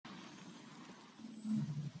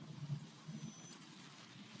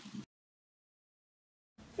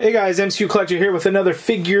Hey guys, MCU Collector here with another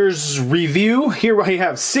figures review. Here we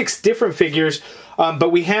have 6 different figures,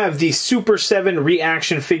 but we have the Super7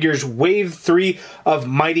 ReAction figures, Wave 3 of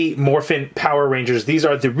Mighty Morphin Power Rangers. These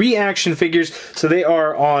are the ReAction figures, so they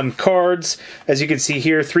are on cards, as you can see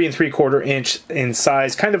here, 3 3/4 inch in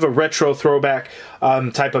size, kind of a retro throwback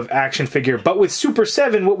type of action figure. But with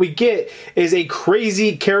Super7, what we get is a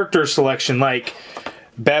crazy character selection like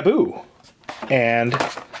Baboo and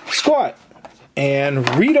Squatt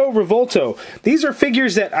and Rito Revolto. These are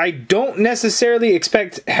figures that I don't necessarily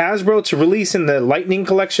expect Hasbro to release in the Lightning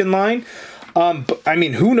Collection line. I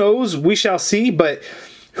mean, who knows? We shall see. But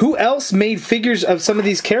who else made figures of some of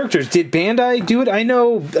these characters? Did Bandai do it? I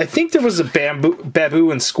think there was a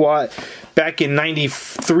Baboo and Squatt back in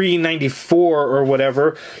 93, 94 or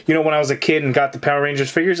whatever, you know, when I was a kid and got the Power Rangers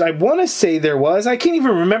figures. I want to say there was. I can't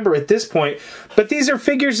even remember at this point. But these are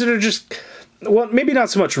figures that are just... well, maybe not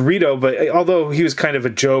so much Rito, but although he was kind of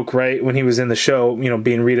a joke, right, when he was in the show, you know,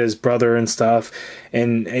 being Rita's brother and stuff,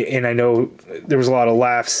 and I know there was a lot of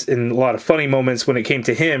laughs and a lot of funny moments when it came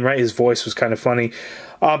to him, right? His voice was kind of funny.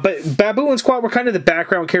 But Baboo and Squatt were kind of the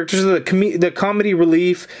background characters of the comedy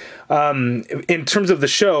relief in terms of the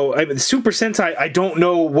show. Super Sentai, I don't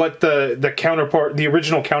know what the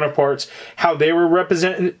original counterparts, how they were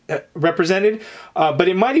represented. But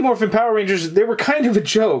in Mighty Morphin Power Rangers, they were kind of a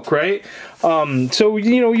joke, right? So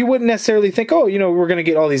you know, you wouldn't necessarily think, oh, you know, we're gonna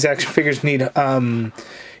get all these action figures, need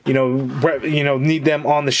need them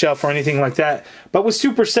on the shelf or anything like that. But with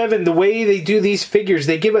Super7, the way they do these figures,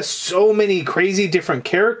 they give us so many crazy different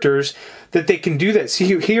characters that they can do that.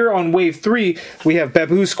 See, here on Wave 3, we have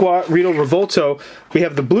Baboo, Squatt, Rito Revolto, we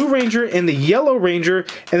have the Blue Ranger and the Yellow Ranger,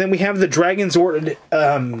 and then we have the Dragzonzord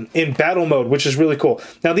in battle mode, which is really cool.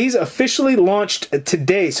 Now, these officially launched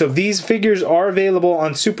today, so these figures are available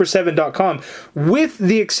on Super7.com, with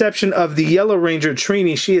the exception of the Yellow Ranger,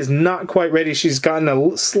 Trini. She is not quite ready. She's gotten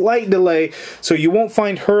a slight delay, so you won't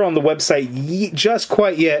find her on the website just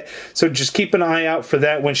quite yet, so just keep an eye out for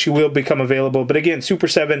that when she will become available. But again,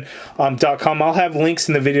 Super7.com. I'll have links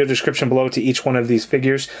in the video description below to each one of these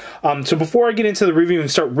figures. So before I get into the review and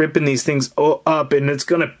start ripping these things up, and it's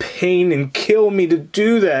gonna pain and kill me to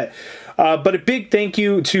do that, but a big thank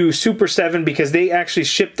you to Super7 because they actually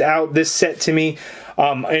shipped out this set to me.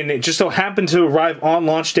 And it just so happened to arrive on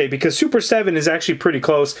launch day because Super7 is actually pretty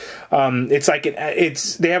close. It's like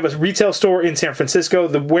they have a retail store in San Francisco.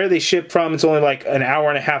 Where they ship from, it's only like an hour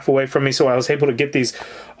and a half away from me, so I was able to get these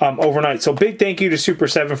overnight. So big thank you to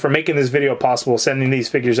Super7 for making this video possible, sending these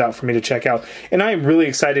figures out for me to check out. And I am really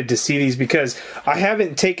excited to see these because I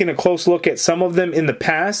haven't taken a close look at some of them in the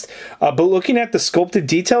past, but looking at the sculpted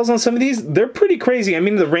details on some of these, they're pretty crazy. I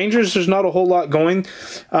mean, the Rangers, there's not a whole lot going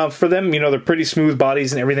for them. You know, they're pretty smooth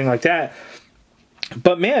bodies and everything like that.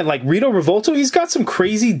 But man, like Rito Revolto, he's got some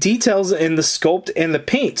crazy details in the sculpt and the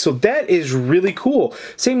paint. So that is really cool.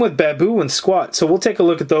 Same with Baboo and Squatt. So we'll take a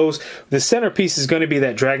look at those. The centerpiece is going to be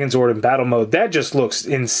that Dragzonzord in battle mode. That just looks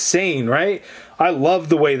insane, right? I love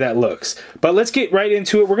the way that looks. But let's get right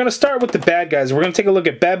into it. We're going to start with the bad guys. We're going to take a look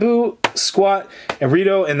at Baboo, Squatt, and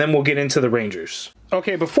Rito, and then we'll get into the Rangers.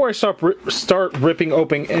 Okay, before I start ripping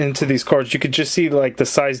open into these cards, you could just see like the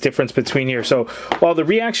size difference between here. So while the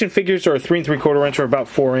ReAction figures are 3 3/4 inch or about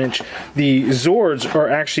 4 inch, the Zords are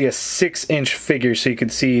actually a 6 inch figure. So you can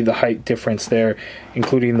see the height difference there,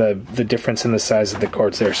 including the difference in the size of the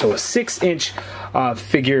cards there. So a 6 inch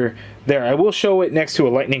figure there. I will show it next to a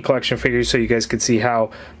Lightning Collection figure so you guys can see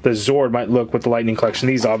how the Zord might look with the Lightning Collection.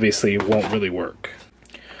 These obviously won't really work.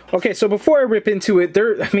 Okay, so before I rip into it,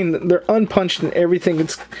 they're unpunched and everything.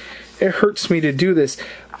 It hurts me to do this,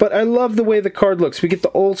 but I love the way the card looks. We get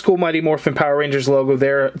the old school Mighty Morphin Power Rangers logo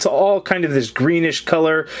there. It's all kind of this greenish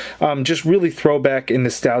color, just really throwback and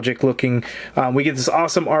nostalgic looking. We get this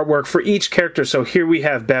awesome artwork for each character. So here we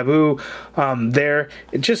have Baboo there.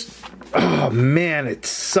 It just, oh man, it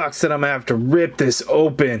sucks that I'm gonna have to rip this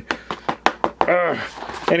open.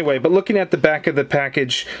 Anyway, but looking at the back of the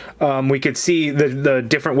package, we could see the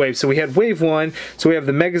different waves. So we had Wave 1, so we have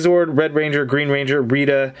the Megazord, Red Ranger, Green Ranger,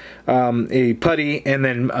 Rita, a Putty, and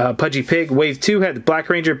then Pudgy Pig. Wave 2 had the Black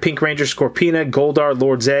Ranger, Pink Ranger, Scorpina, Goldar,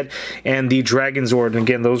 Lord Zed, and the Dragzonzord. And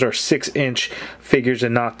again, those are 6 inch figures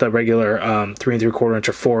and not the regular 3 3/4 inch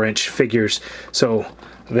or 4 inch figures. So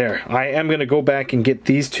there. I am going to go back and get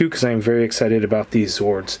these two because I'm very excited about these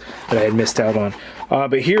Zords that I had missed out on.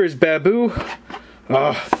 But here is Baboo.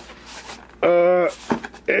 I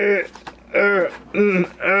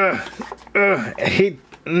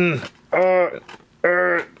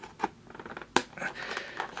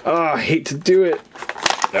hate to do it.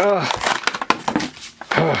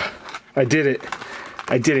 I did it.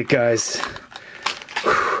 I did it, guys.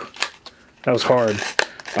 Whew. That was hard.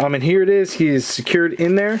 And here it is. He is secured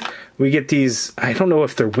in there. We get these, I don't know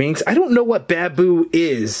if they're wings. I don't know what Baboo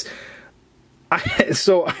is.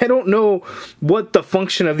 So I don't know what the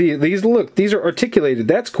function of these. Look, these are articulated.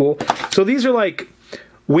 That's cool. So these are like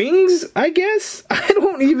wings, I guess? I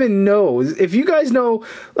don't even know. If you guys know,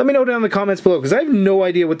 let me know down in the comments below, because I have no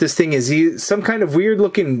idea what this thing is. He's some kind of weird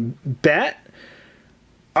looking bat?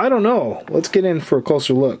 I don't know. Let's get in for a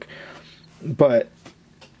closer look. But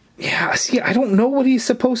yeah, see, I don't know what he's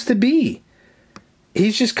supposed to be.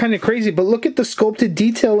 He's just kind of crazy, but look at the sculpted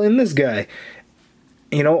detail in this guy.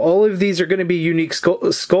 You know, all of these are going to be unique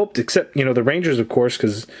sculpt, except, you know, the Rangers, of course,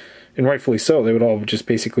 because, and rightfully so, they would all just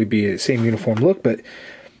basically be the same uniform look, but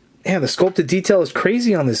yeah, the sculpted detail is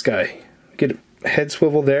crazy on this guy. Get a head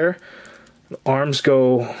swivel there, arms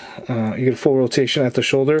go, you get a full rotation at the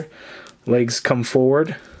shoulder, legs come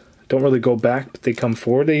forward, don't really go back, but they come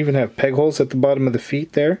forward. They even have peg holes at the bottom of the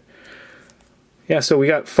feet there. Yeah, so we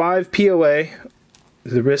got 5 POA,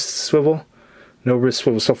 the wrist swivel, no wrist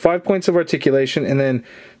swivel. So 5 points of articulation, and then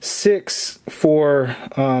 6 for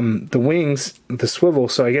the wings, the swivel.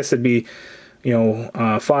 So I guess it'd be, you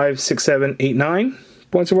know, 5, 6, 7, 8, 9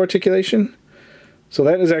 points of articulation. So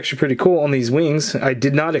that is actually pretty cool on these wings. I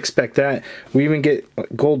did not expect that. We even get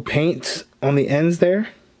gold paint on the ends there.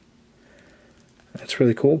 That's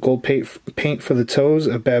really cool. Gold paint for the toes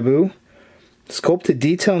of Baboo. Sculpted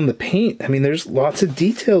detail in the paint. I mean, there's lots of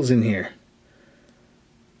details in here.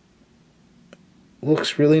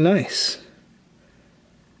 Looks really nice.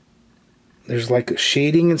 There's like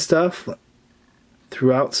shading and stuff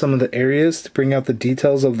throughout some of the areas to bring out the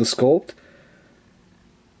details of the sculpt.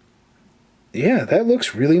 Yeah, that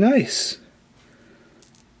looks really nice.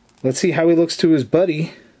 Let's see how he looks to his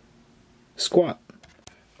buddy, Squatt.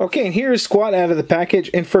 Okay, and here is Squatt out of the package,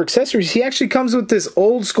 and for accessories, he actually comes with this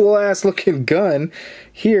old school ass looking gun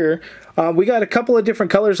here. We got a couple of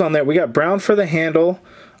different colors on there. We got brown for the handle,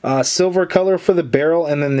 silver color for the barrel,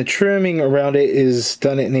 and then the trimming around it is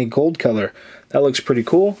done in a gold color. That looks pretty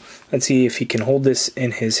cool. Let's see if he can hold this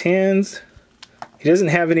in his hands. He doesn't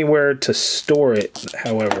have anywhere to store it,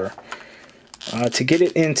 however. To get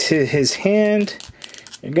it into his hand,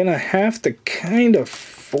 you're gonna have to kind of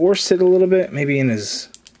force it a little bit, maybe in his...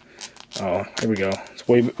 Oh, here we go. It's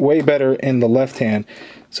way better in the left hand,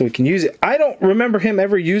 so we can use it. I don't remember him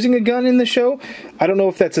ever using a gun in the show. I don't know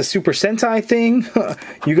if that's a Super Sentai thing.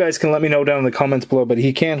 You guys can let me know down in the comments below, but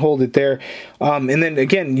he can hold it there. And then,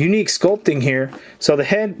 again, unique sculpting here. So the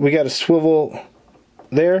head, we got a swivel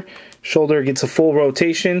there. Shoulder gets a full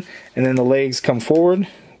rotation, and then the legs come forward.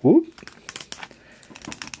 Whoop.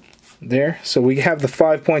 There, so we have the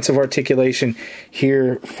 5 points of articulation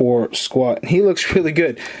here for Squatt. He looks really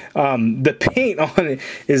good. The paint on it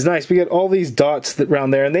is nice. We got all these dots around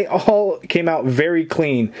there, and they all came out very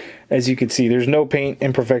clean, as you can see. There's no paint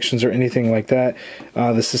imperfections or anything like that.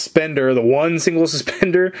 The suspender, the one single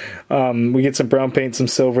suspender, we get some brown paint, some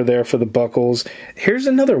silver there for the buckles. Here's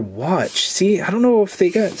another watch. See, I don't know if they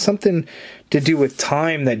got something to do with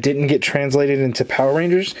time that didn't get translated into Power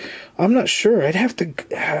Rangers. I'm not sure. I'd have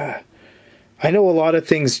to... I know a lot of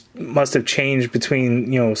things must have changed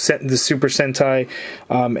between, you know, the Super Sentai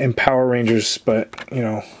and Power Rangers, but, you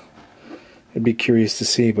know, I'd be curious to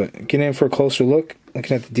see. But getting in for a closer look,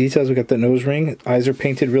 looking at the details, we got the nose ring. Eyes are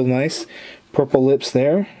painted real nice. Purple lips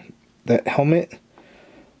there. That helmet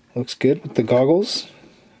looks good with the goggles.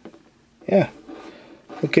 Yeah,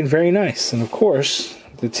 looking very nice. And, of course,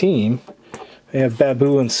 the team, they have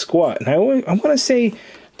Baboo and Squatt. And I want to say,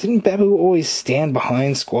 didn't Baboo always stand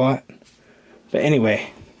behind Squatt? But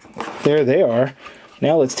anyway, there they are.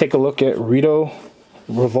 Now let's take a look at Rito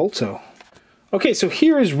Revolto. Okay, so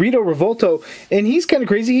here is Rito Revolto, and he's kind of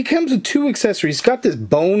crazy. He comes with 2 accessories. He's got this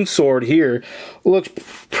bone sword here. Looks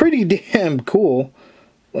pretty damn cool.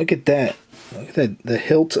 Look at that. Look at that, the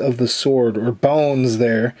hilt of the sword, or bones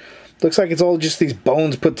there. Looks like it's all just these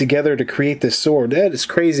bones put together to create this sword. That is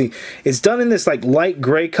crazy. It's done in this like light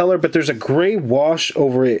gray color, but there's a gray wash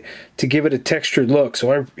over it to give it a textured look.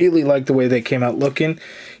 So I really like the way they came out looking.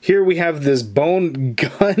 Here we have this bone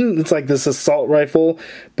gun. It's like this assault rifle,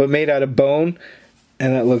 but made out of bone.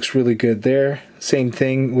 And that looks really good there. Same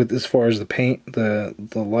thing with as far as the paint, the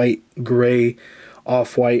light gray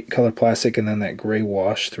off-white color plastic, and then that gray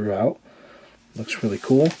wash throughout. Looks really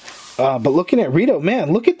cool. But looking at Rito,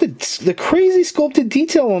 man, look at the crazy sculpted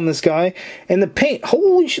detail on this guy and the paint.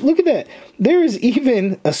 Holy shit, look at that. There is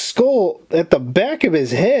even a skull at the back of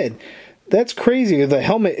his head. That's crazy. The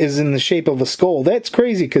helmet is in the shape of a skull. That's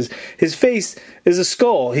crazy because his face is a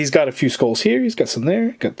skull. He's got a few skulls here. He's got some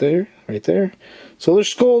there. Got there. Right there. So there's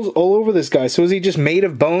skulls all over this guy. So is he just made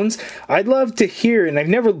of bones? I'd love to hear, and I've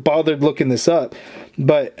never bothered looking this up,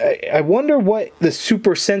 but I wonder what the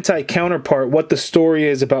Super Sentai counterpart, what the story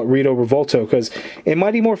is about Rito Revolto, because in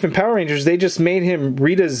Mighty Morphin Power Rangers, they just made him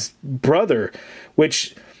Rita's brother,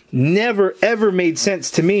 which never ever made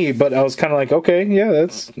sense to me, but I was kind of like, okay, yeah,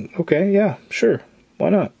 that's okay, yeah, sure, why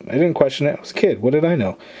not? I didn't question it. I was a kid. What did I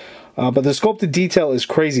know? But the sculpted detail is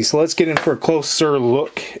crazy. So let's get in for a closer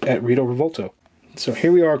look at Rito Revolto. So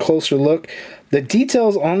here we are, a closer look. The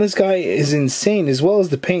details on this guy is insane, as well as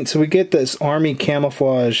the paint. So we get this army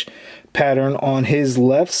camouflage pattern on his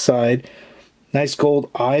left side. Nice gold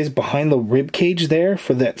eyes behind the rib cage there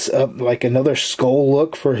for that, like another skull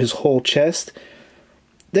look for his whole chest.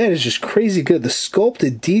 That is just crazy good. The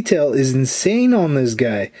sculpted detail is insane on this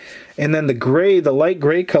guy. And then the gray, the light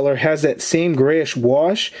gray color has that same grayish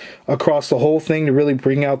wash across the whole thing to really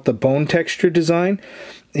bring out the bone texture design.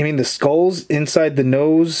 I mean, the skulls inside the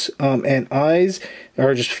nose and eyes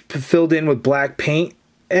are just filled in with black paint.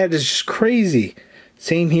 That is just crazy.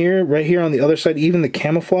 Same here, right here on the other side, even the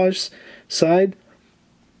camouflage side.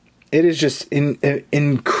 It is just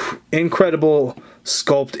incredible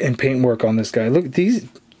sculpt and paint work on this guy. Look, these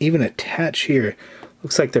even attach here.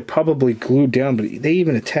 Looks like they're probably glued down, but they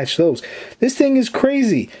even attach those. This thing is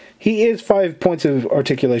crazy. He is 5 points of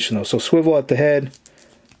articulation, though. So swivel at the head,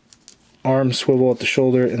 arms swivel at the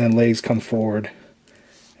shoulder, and then legs come forward,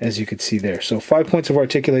 as you can see there. So 5 points of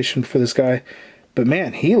articulation for this guy. But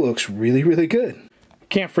man, he looks really, really good.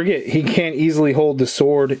 Can't forget, he can't easily hold the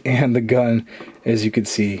sword and the gun, as you can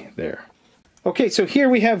see there. Okay, so here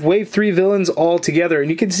we have Wave 3 villains all together,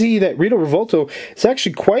 and you can see that Rito Revolto is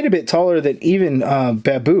actually quite a bit taller than even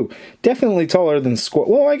Baboo. Definitely taller than Squatt.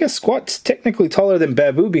 Well, I guess Squatt's technically taller than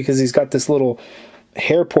Baboo because he's got this little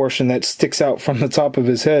hair portion that sticks out from the top of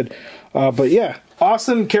his head. But yeah,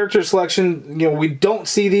 awesome character selection. You know, we don't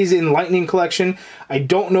see these in Lightning Collection. I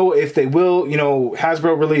don't know if they will. You know,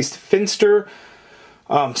 Hasbro released Finster.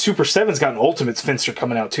 Super7's got an Ultimates Finster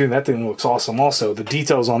coming out too, and that thing looks awesome also. The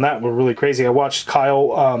details on that were really crazy. I watched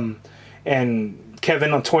Kyle and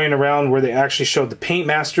Kevin on Toying Around where they actually showed the paint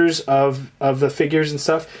masters of the figures and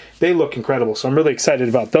stuff. They look incredible, so I'm really excited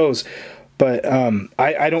about those. But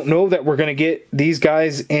I don't know that we're going to get these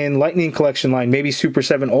guys in Lightning Collection line. Maybe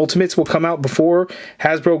Super7 Ultimates will come out before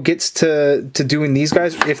Hasbro gets to doing these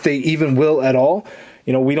guys, if they even will at all.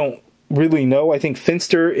 You know, we don't really know. I think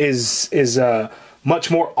Finster is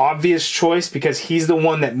much more obvious choice because he's the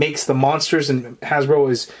one that makes the monsters and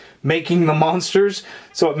Hasbro is making the monsters,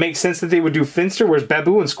 so it makes sense that they would do Finster, whereas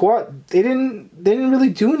Baboo and Squatt, they didn't really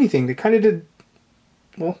do anything. They kind of did,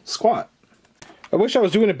 well, Squatt. I wish I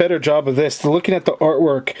was doing a better job of this. Looking at the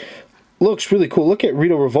artwork looks really cool. Look at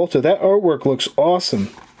Rito Revolto. That artwork looks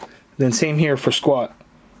awesome. Then same here for Squatt.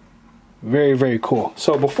 Very, very cool.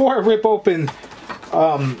 So before I rip open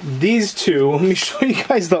these two, let me show you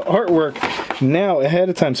guys the artwork now ahead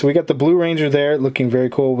of time. So we got the Blue Ranger there looking very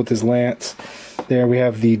cool with his lance. There we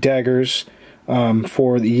have the daggers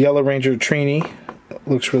for the Yellow Ranger Trini.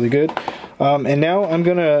 Looks really good. And now I'm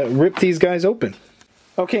gonna rip these guys open.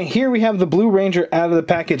 Okay, here we have the Blue Ranger out of the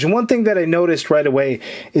package. And one thing that I noticed right away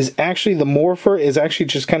is actually the Morpher is actually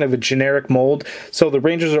just kind of a generic mold. So the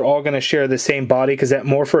Rangers are all going to share the same body because that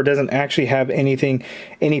Morpher doesn't actually have any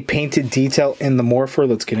painted detail in the Morpher.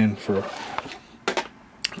 Let's get in for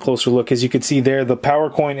a closer look. As you can see there, the Power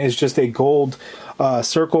Coin is just a gold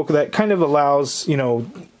circle that kind of allows, you know,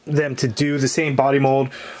 them to do the same body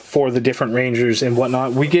mold for the different Rangers and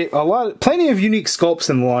whatnot. We get plenty of unique sculpts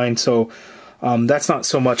in the line, so that's not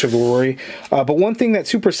so much of a worry. But one thing that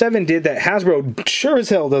Super7 did that Hasbro sure as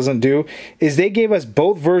hell doesn't do is they gave us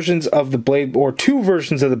both versions of the blade, or two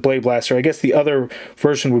versions of the Blade Blaster. I guess the other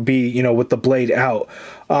version would be, you know, with the blade out.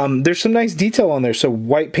 There's some nice detail on there. So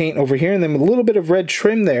white paint over here and then a little bit of red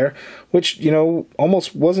trim there, which, you know,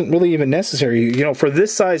 almost wasn't really even necessary. You know, for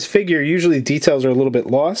this size figure, usually details are a little bit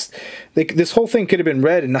lost. This whole thing could have been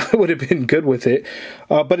red and I would have been good with it.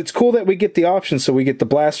 But it's cool that we get the option. So we get the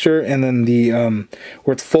blaster and then the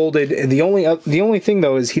where it's folded. And the only thing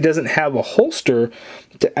though is he doesn't have a holster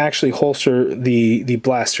to actually holster the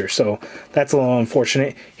blaster. So that's a little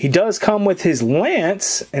unfortunate. He does come with his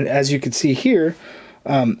lance, and as you can see here,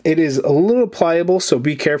 it is a little pliable, so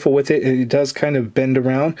be careful with it. It does kind of bend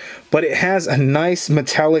around, but it has a nice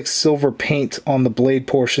metallic silver paint on the blade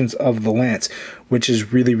portions of the lance, which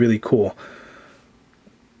is really, really cool.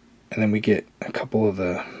 And then we get a couple of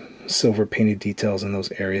the silver painted details in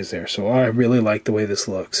those areas there. So I really like the way this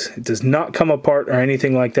looks. It does not come apart or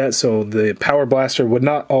anything like that, so the power blaster would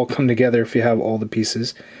not all come together if you have all the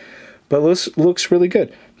pieces. But this looks really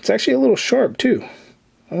good. It's actually a little sharp too.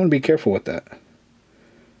 I want to be careful with that.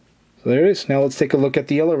 So there it is. Now let's take a look at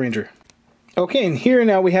the Yellow Ranger. Okay, and here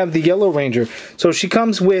now we have the Yellow Ranger. So she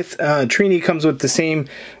comes with, Trini comes with the same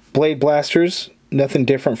blade blasters. Nothing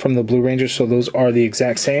different from the Blue Ranger, so those are the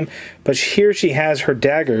exact same. But here she has her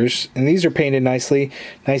daggers, and these are painted nicely.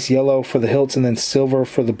 Nice yellow for the hilts and then silver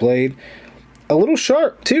for the blade. A little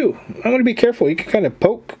sharp too. I want to be careful. You can kind of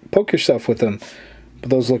poke yourself with them. But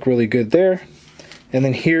those look really good there. And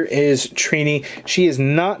then here is Trini. She is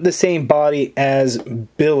not the same body as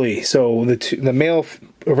Billy. So the male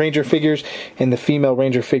Ranger figures and the female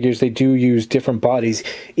Ranger figures, they do use different bodies.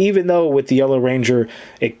 Even though with the Yellow Ranger,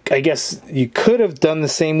 I guess you could have done the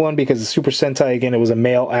same one because the Super Sentai, again, it was a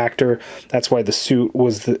male actor. That's why the suit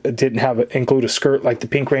didn't include a skirt like the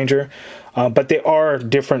Pink Ranger. But they are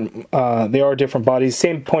different. They are different bodies.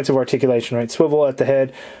 Same points of articulation, right? Swivel at the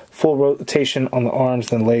head, full rotation on the arms,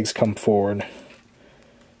 then legs come forward.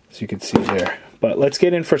 As you can see there. But let's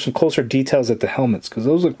get in for some closer details at the helmets, because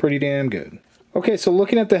those look pretty damn good. Okay, so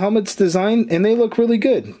looking at the helmets design, and they look really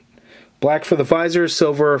good. Black for the visor,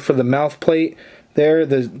 silver for the mouth plate. There,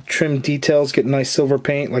 the trim details get nice silver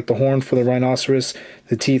paint, like the horn for the rhinoceros,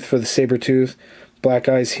 the teeth for the saber tooth. Black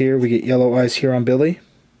eyes here, we get yellow eyes here on Billy.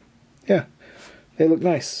 Yeah, they look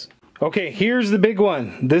nice. Okay, here's the big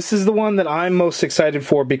one. This is the one that I'm most excited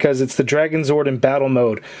for because it's the Dragzonzord in battle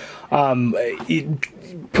mode. Morphing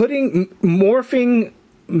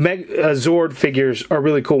Zord figures are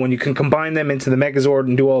really cool when you can combine them into the Megazord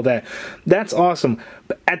and do all that. That's awesome.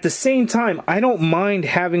 But at the same time, I don't mind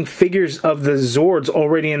having figures of the Zords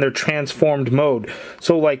already in their transformed mode.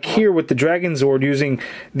 So like here with the Dragzonzord using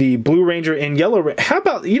the Blue Ranger and Yellow Ranger. How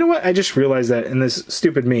about, you know what? I just realized that in this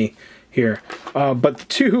stupid me here. But the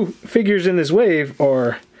two figures in this wave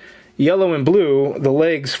are yellow and blue, the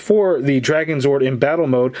legs for the Dragzonzord in battle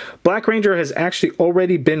mode. Black Ranger has actually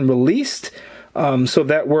already been released, so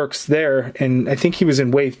that works there, and I think he was in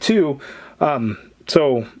wave 2,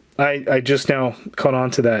 so I just now caught on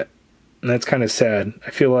to that, and that's kind of sad. I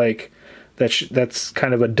feel like that's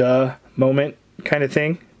kind of a duh moment kind of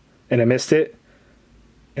thing, and I missed it,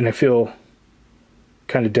 and I feel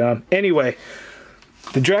kind of dumb. Anyway,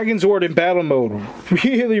 the Dragzonzord in battle mode,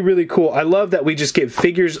 really, really cool. I love that we just get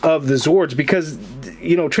figures of the Zords because,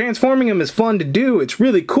 you know, transforming them is fun to do. It's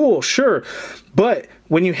really cool, sure. But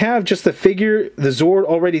when you have just the figure, the Zord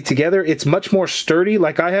already together, it's much more sturdy.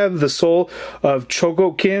 Like I have the soul of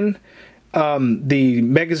Chogokin, the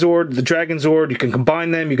Megazord, the Dragzonzord. You can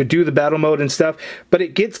combine them. You could do the battle mode and stuff. But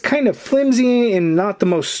it gets kind of flimsy and not the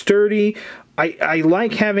most sturdy. I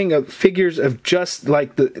like having figures of just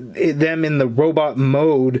like them in the robot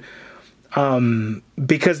mode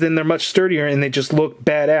because then they're much sturdier and they just look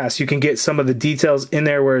badass. You can get some of the details in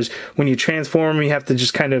there, whereas when you transform them, you have to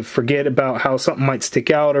just kind of forget about how something might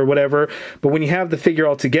stick out or whatever. But when you have the figure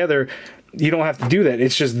all together, you don't have to do that.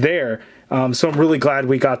 It's just there. So I'm really glad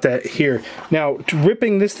we got that here. Now,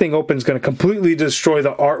 ripping this thing open is going to completely destroy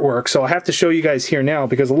the artwork, so I have to show you guys here now,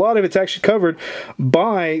 because a lot of it's actually covered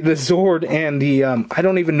by the Zord and the, I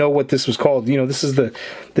don't even know what this was called. You know, this is the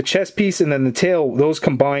chest piece and then the tail, those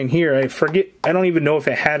combine here. I forget, I don't even know if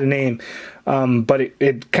it had a name, but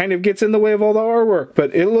it kind of gets in the way of all the artwork,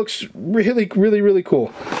 but it looks really, really, really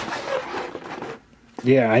cool.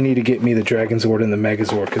 Yeah, I need to get me the Dragzonzord and the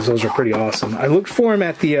Megazord because those are pretty awesome. I looked for them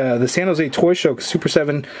at the San Jose Toy Show because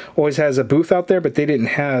Super7 always has a booth out there, but they didn't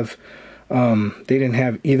have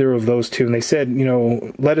either of those two. And they said, you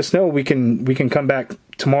know, let us know. We can come back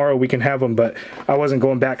tomorrow. We can have them, but I wasn't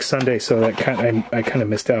going back Sunday, so that I kind of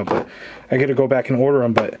missed out. But I got to go back and order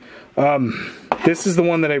them. But this is the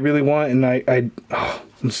one that I really want, and I'm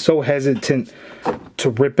so hesitant to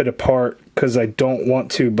rip it apart because I don't want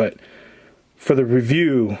to, but for the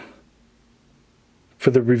review,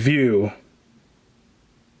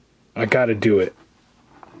 I gotta do it.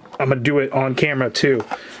 I'm gonna do it on camera too,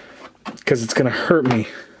 because it's gonna hurt me.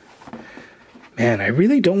 Man, I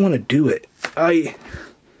really don't want to do it.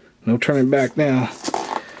 No turning back now.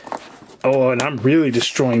 Oh, and I'm really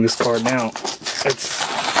destroying this card now. It's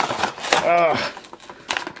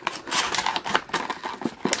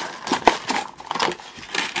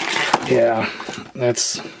yeah,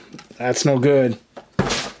 that's no good.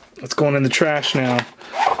 It's going in the trash now.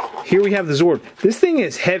 Here we have the Zord. This thing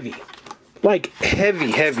is heavy. Like,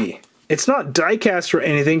 heavy. It's not die-cast or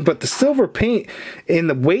anything, but the silver paint and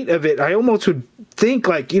the weight of it, I almost would think,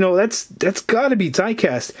 like, you know, that's got to be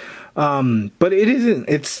die-cast. But it isn't.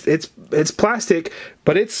 It's it's plastic,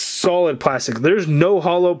 but it's solid plastic. There's no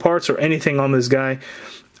hollow parts or anything on this guy.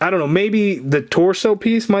 I don't know, maybe the torso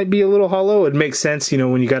piece might be a little hollow. It makes sense, you know,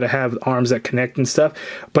 when you got to have arms that connect and stuff.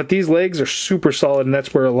 But these legs are super solid, and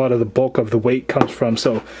that's where a lot of the bulk of the weight comes from.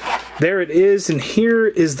 So there it is, and here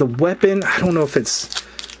is the weapon. I don't know if it's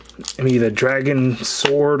maybe the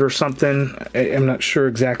Dragzonzord or something. I'm not sure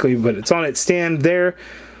exactly, but it's on its stand there.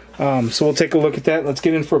 So we'll take a look at that. Let's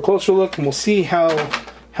get in for a closer look, and we'll see how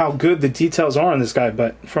good the details are on this guy.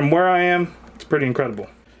 But from where I am, it's pretty incredible.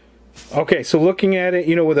 Okay, so looking at it,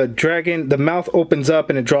 you know, with a dragon, the mouth opens up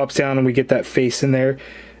and it drops down and we get that face in there.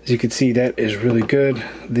 As you can see, that is really good.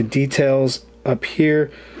 The details up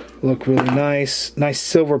here look really nice. Nice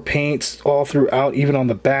silver paints all throughout, even on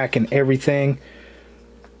the back and everything.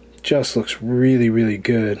 Just looks really, really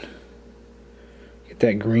good. Get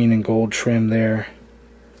that green and gold trim there.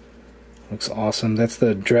 Looks awesome. That's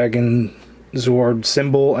the Dragzonzord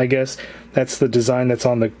symbol, I guess. That's the design that's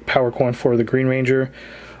on the power coin for the Green Ranger.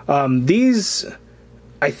 These,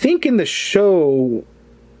 I think in the show,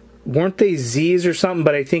 weren't they Z's or something?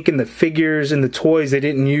 But I think in the figures and the toys, they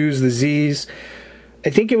didn't use the Z's. I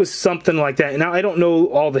think it was something like that. Now, I don't know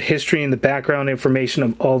all the history and the background information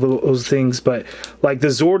of all those things, but like the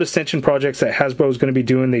Zord Ascension projects that Hasbro is going to be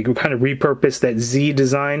doing, they kind of repurpose that Z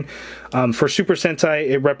design. For Super Sentai,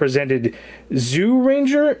 it represented Zoo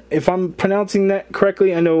Ranger, if I'm pronouncing that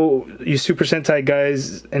correctly. I know you Super Sentai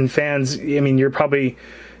guys and fans, I mean, you're probably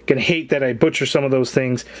going to hate that I butcher some of those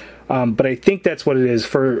things. But I think that's what it is.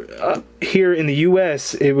 For here in the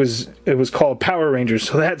U.S., it was called Power Rangers.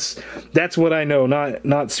 So that's what I know,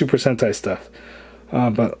 not Super Sentai stuff.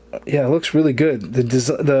 But yeah, it looks really good.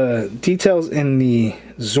 The details in the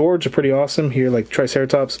Zords are pretty awesome here, like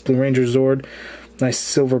Triceratops, Blue Ranger Zord. Nice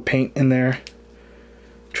silver paint in there.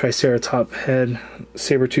 Triceratop head,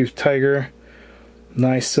 saber-toothed tiger.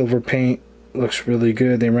 Nice silver paint. Looks really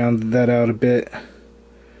good. They rounded that out a bit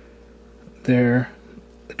there.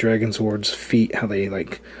 Dragzonzord's feet, how they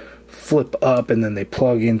like flip up and then they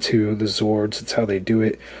plug into the Zords. That's how they do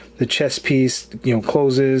it. The chest piece, you know,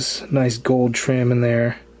 closes. Nice gold trim in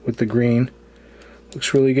there with the green.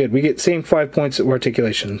 Looks really good. We get same 5 points of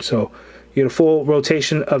articulation. So you get a full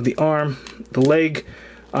rotation of the arm. The leg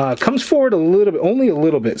comes forward a little bit, only a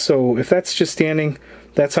little bit. So if that's just standing,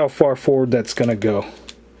 that's how far forward that's gonna go.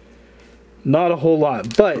 Not a whole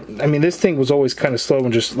lot, but I mean, this thing was always kind of slow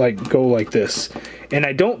and just like go like this. And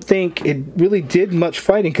I don't think it really did much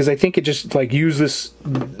fighting, because I think it just like used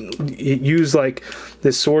like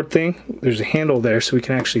this sword thing. There's a handle there, so we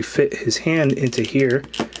can actually fit his hand into here.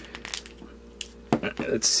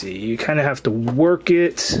 Let's see, you kind of have to work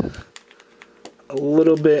it a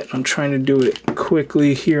little bit. I'm trying to do it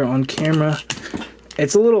quickly here on camera.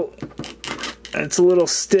 It's a little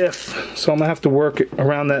stiff, so I'm gonna have to work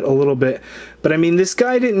around that a little bit. But I mean, this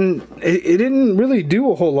guy didn't really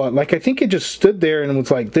do a whole lot. Like, I think it just stood there and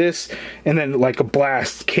was like this, and then like a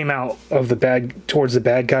blast came out of towards the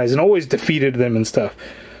bad guys and always defeated them and stuff.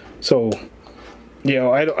 So, you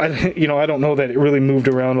know, I don't know that it really moved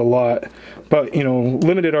around a lot, but you know,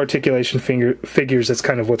 limited articulation figures, that's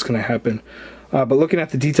kind of what's gonna happen. But looking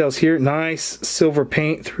at the details here, nice silver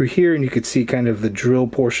paint through here, and you could see kind of the drill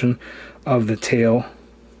portion of the tail.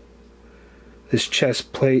 This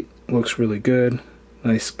chest plate looks really good.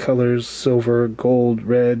 Nice colors, silver, gold,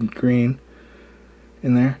 red, green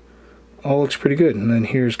in there. All looks pretty good. And then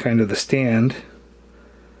here's kind of the stand.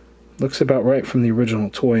 Looks about right from the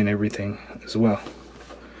original toy and everything as well.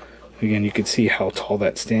 Again, you can see how tall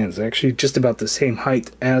that stands. Actually just about the same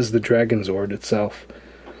height as the Dragzonzord itself.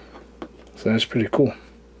 So that's pretty cool.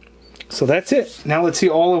 So that's it. Now let's see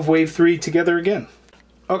all of Wave 3 together again.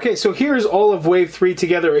 Okay, so here's all of Wave 3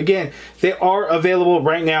 together. Again, they are available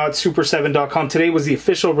right now at Super7.com. Today was the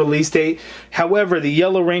official release date. However, the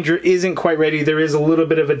Yellow Ranger isn't quite ready. There is a little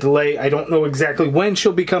bit of a delay. I don't know exactly when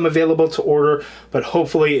she'll become available to order, but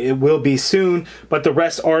hopefully it will be soon. But the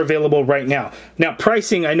rest are available right now. Now,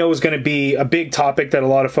 pricing I know is going to be a big topic that a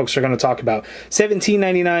lot of folks are going to talk about.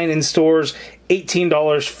 $17.99 in stores.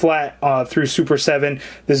 $18 flat through Super 7.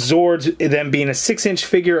 The Zords, them being a 6-inch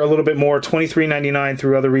figure, a little bit more, $23.99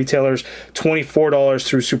 through other retailers, $24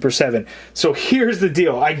 through Super 7. So here's the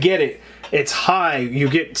deal. I get it. It's high. You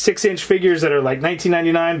get 6-inch figures that are like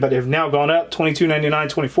 $19.99, but have now gone up, $22.99,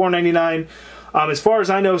 $24.99. As far as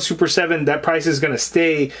I know, Super 7, that price is going to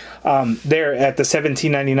stay there at the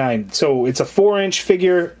 $17.99. So it's a 4-inch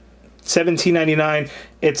figure, $17.99.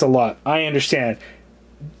 It's a lot. I understand.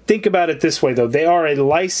 Think about it this way, though. They are a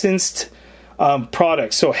licensed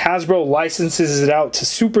products. So Hasbro licenses it out to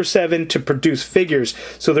Super7 to produce figures.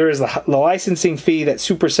 So there is the licensing fee that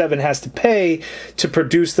Super7 has to pay to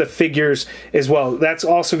produce the figures as well. That's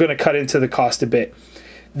also going to cut into the cost a bit.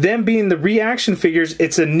 Them being the ReAction figures,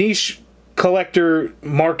 it's a niche collector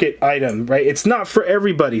market item, right? It's not for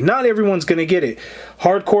everybody. Not everyone's going to get it.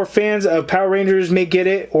 Hardcore fans of Power Rangers may get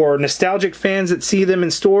it, or nostalgic fans that see them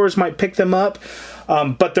in stores might pick them up.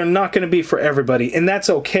 But they're not going to be for everybody, and that's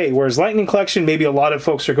okay. Whereas Lightning Collection, maybe a lot of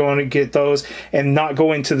folks are going to get those and not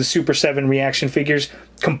go into the Super7 ReAction figures.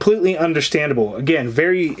 Completely understandable. Again,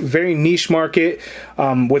 very, very niche market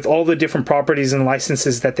with all the different properties and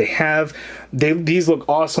licenses that they have. These look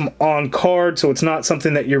awesome on card, so it's not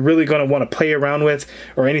something that you're really going to want to play around with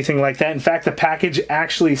or anything like that. In fact, the package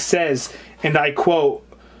actually says, and I quote,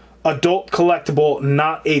 "Adult collectible,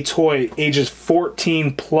 not a toy, ages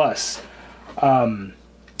 14 plus."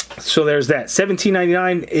 So there's that.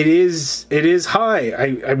 $17.99. It is high.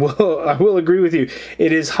 I will agree with you.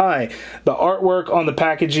 It is high. The artwork on the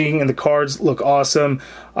packaging and the cards look awesome.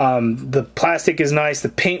 The plastic is nice. The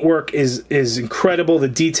paintwork is incredible. The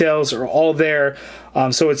details are all there.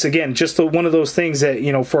 So it's, again, just one of those things that,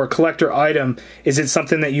 you know, for a collector item, is it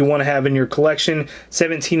something that you want to have in your collection?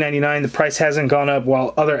 $17.99. The price hasn't gone up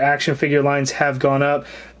while other action figure lines have gone up.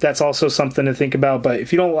 That's also something to think about. But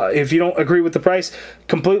if you don't agree with the price,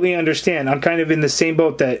 completely understand. I'm kind of in the same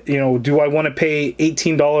boat that, you know, do I want to pay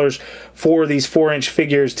 $18 for these 4-inch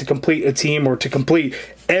figures to complete a team, or to complete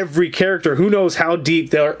every character? Who knows how deep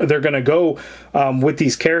they're going to go with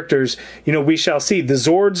these characters. You know, we shall see. The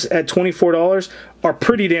Zords at $24 are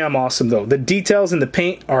pretty damn awesome, though. The details and the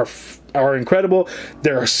paint are incredible.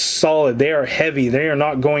 They're solid. They are heavy. They are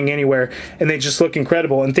not going anywhere, and they just look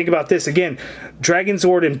incredible. And think about this again,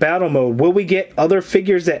 Dragzonzord in battle mode. Will we get other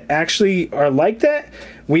figures that actually are like that?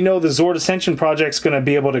 We know the Zord Ascension project's going to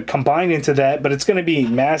be able to combine into that, but it's going to be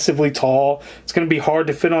massively tall. It's going to be hard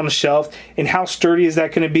to fit on a shelf. And how sturdy is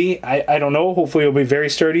that going to be? I don't know. Hopefully it'll be very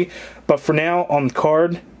sturdy. But for now, on the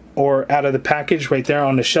card or out of the package right there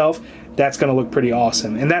on the shelf, that's going to look pretty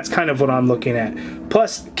awesome. And that's kind of what I'm looking at.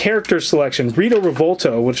 Plus, character selection. Rito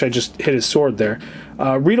Revolto, which I just hit his sword there.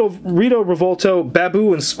 Rito Revolto,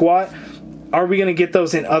 Baboo, and Squatt. Are we going to get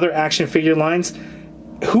those in other action figure lines?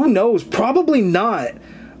 Who knows? Probably not.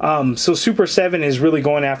 So Super7 is really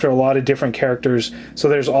going after a lot of different characters, so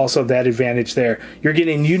there's also that advantage there. You're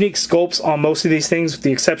getting unique sculpts on most of these things, with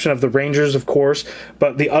the exception of the Rangers, of course,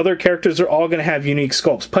 but the other characters are all going to have unique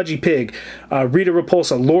sculpts. Pudgy Pig, Rita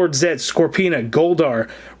Repulsa, Lord Zed, Scorpina, Goldar,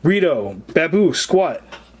 Rito, Baboo, Squatt.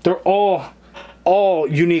 They're all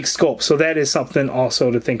unique sculpts, so that is something also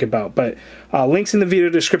to think about. But links in the video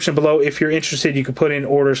description below. If you're interested, you can put in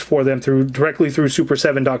orders for them directly through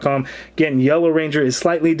super7.com. Again, Yellow Ranger is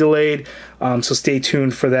slightly delayed, so stay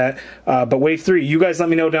tuned for that. But Wave 3, you guys let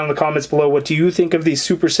me know down in the comments below, what do you think of these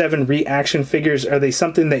Super7 ReAction figures? Are they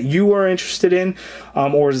something that you are interested in,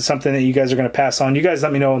 or is it something that you guys are going to pass on? You guys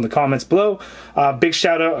let me know in the comments below. Big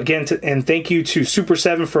shout out again and thank you to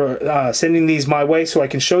Super7 for sending these my way so I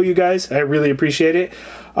can show you guys. I really appreciate it.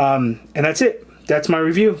 And that's it. That's my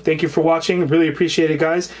review. Thank you for watching. Really appreciate it,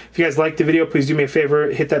 guys. If you guys liked the video, please do me a favor.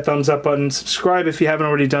 Hit that thumbs up button. Subscribe if you haven't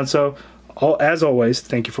already done so. As always,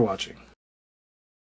 thank you for watching.